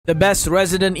The best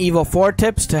Resident Evil 4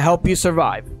 tips to help you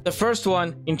survive. The first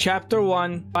one, in Chapter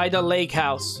 1, by the lake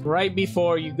house, right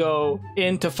before you go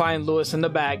in to find Lewis in the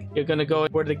bag. You're gonna go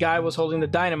where the guy was holding the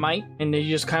dynamite, and then you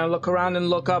just kind of look around and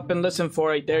look up and listen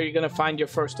for it. There you're gonna find your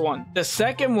first one. The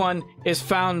second one is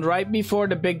found right before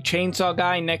the big chainsaw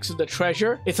guy next to the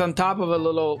treasure. It's on top of a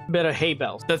little bit of hay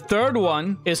bales. The third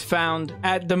one is found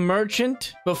at the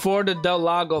merchant before the Del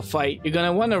Lago fight. You're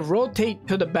gonna want to rotate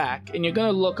to the back, and you're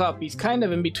gonna look up. He's kind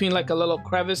of in between like a little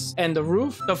crevice and the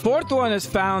roof. The fourth one is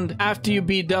found after you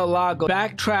beat Del Lago.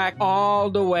 Backtrack all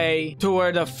the way to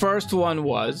where the first one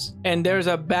was, and there's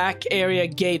a back area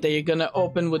gate that you're gonna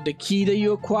open with the key that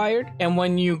you acquired. And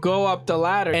when you go up the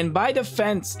ladder, and by the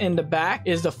fence in the back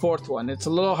is the fourth one. It's a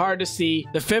little hard to see.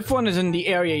 The fifth one is in the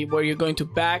area where you're going to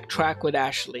backtrack with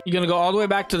Ashley. You're gonna go all the way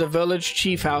back to the village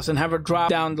chief house and have her drop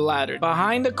down the ladder.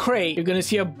 Behind the crate, you're gonna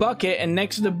see a bucket, and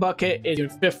next to the bucket is your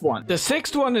fifth one. The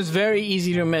sixth one is very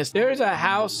easy to miss. There's a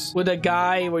house with a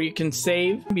guy where you can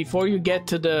save before you get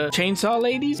to the chainsaw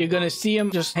ladies. You're gonna see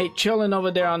him just chilling over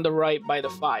there on the right by the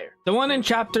fire. The one in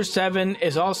Chapter 7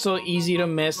 is also easy to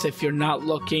miss if you're not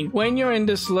looking. When you're in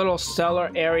this little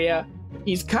cellar area,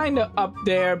 he's kind of up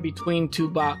there between two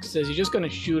boxes. You're just gonna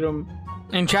shoot him.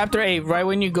 In Chapter 8, right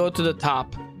when you go to the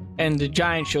top and the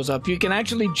giant shows up, you can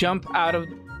actually jump out of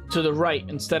to the right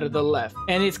instead of the left,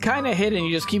 and it's kind of hidden.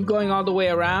 You just keep going all the way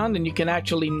around and you can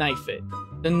actually knife it.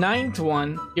 The ninth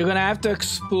one, you're gonna have to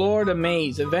explore the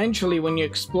maze. Eventually, when you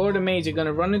explore the maze, you're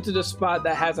gonna run into the spot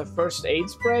that has a first aid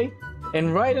spray,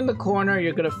 and right in the corner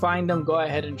you're gonna find them. Go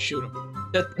ahead and shoot them.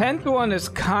 The 10th one is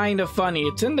kind of funny.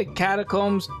 It's in the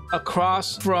catacombs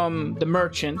across from the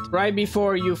merchant, right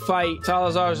before you fight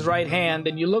Salazar's right hand,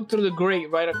 and you look through the grate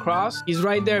right across. He's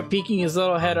right there peeking his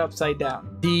little head upside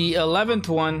down. The 11th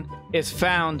one is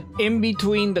found in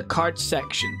between the cart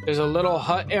section. There's a little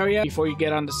hut area before you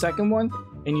get on the second one,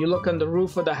 and you look on the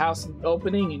roof of the house in the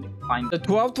opening and you find it. The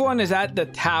 12th one is at the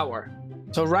tower.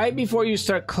 So right before you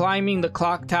start climbing the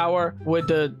clock tower with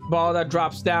the ball that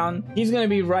drops down, he's going to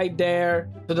be right there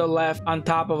to the left on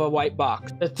top of a white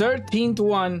box. The 13th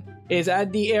one is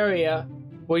at the area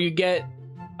where you get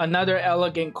another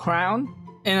elegant crown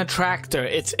and a tractor.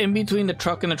 It's in between the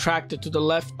truck and the tractor to the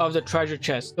left of the treasure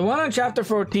chest. The one on Chapter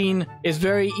 14 is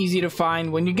very easy to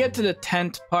find. When you get to the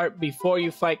tent part before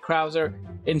you fight Krauser,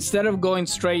 instead of going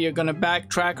straight, you're going to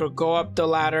backtrack or go up the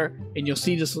ladder, and you'll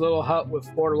see this little hut with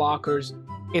 4 lockers.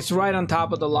 It's right on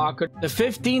top of the locker. The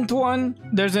 15th one,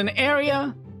 there's an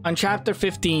area on Chapter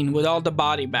 15 with all the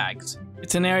body bags.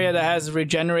 It's an area that has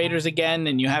regenerators again,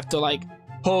 and you have to like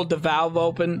hold the valve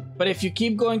open. But if you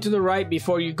keep going to the right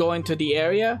before you go into the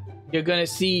area, you're gonna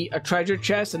see a treasure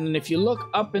chest, and then if you look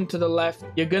up and to the left,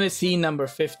 you're gonna see number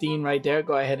 15 right there.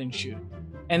 Go ahead and shoot.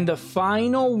 And the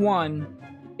final one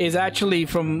is actually,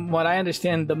 from what I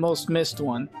understand, the most missed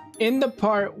one. In the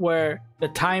part where the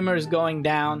timer is going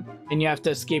down and you have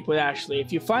to escape with Ashley,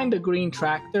 if you find the green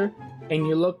tractor and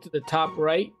you look to the top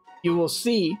right, you will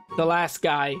see the last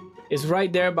guy is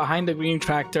right there behind the green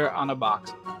tractor on a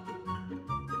box.